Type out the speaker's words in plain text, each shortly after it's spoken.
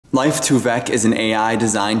Life to Vec is an AI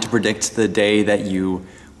designed to predict the day that you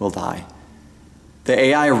will die. The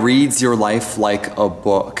AI reads your life like a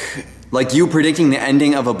book. Like you predicting the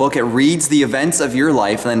ending of a book, it reads the events of your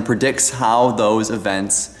life and then predicts how those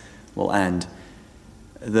events will end.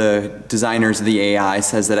 The designers of the AI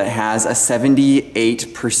says that it has a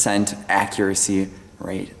 78% accuracy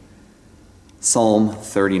rate. Psalm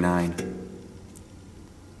 39.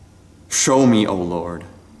 Show me, O Lord,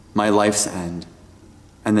 my life's end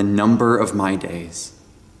and the number of my days.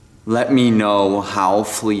 Let me know how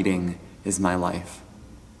fleeting is my life.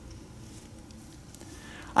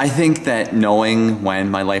 I think that knowing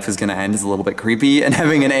when my life is going to end is a little bit creepy, and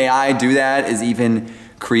having an AI do that is even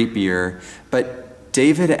creepier. But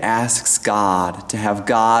David asks God to have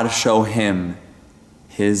God show him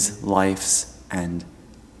his life's end.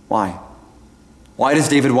 Why? Why does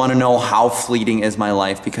David want to know how fleeting is my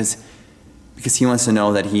life? Because he wants to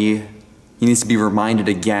know that he needs to be reminded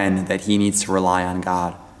again that he needs to rely on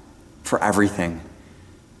God for everything.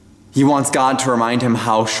 He wants God to remind him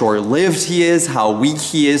how short-lived he is, how weak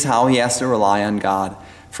he is, how he has to rely on God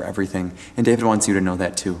for everything. And David wants you to know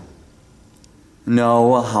that too.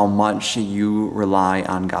 Know how much you rely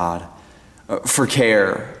on God for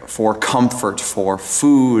care, for comfort, for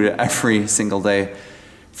food every single day,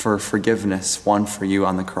 for forgiveness won for you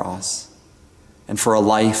on the cross, and for a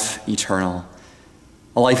life eternal.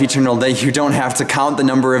 A life eternal that you don't have to count the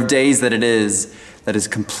number of days that is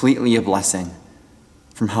completely a blessing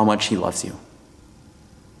from how much he loves you.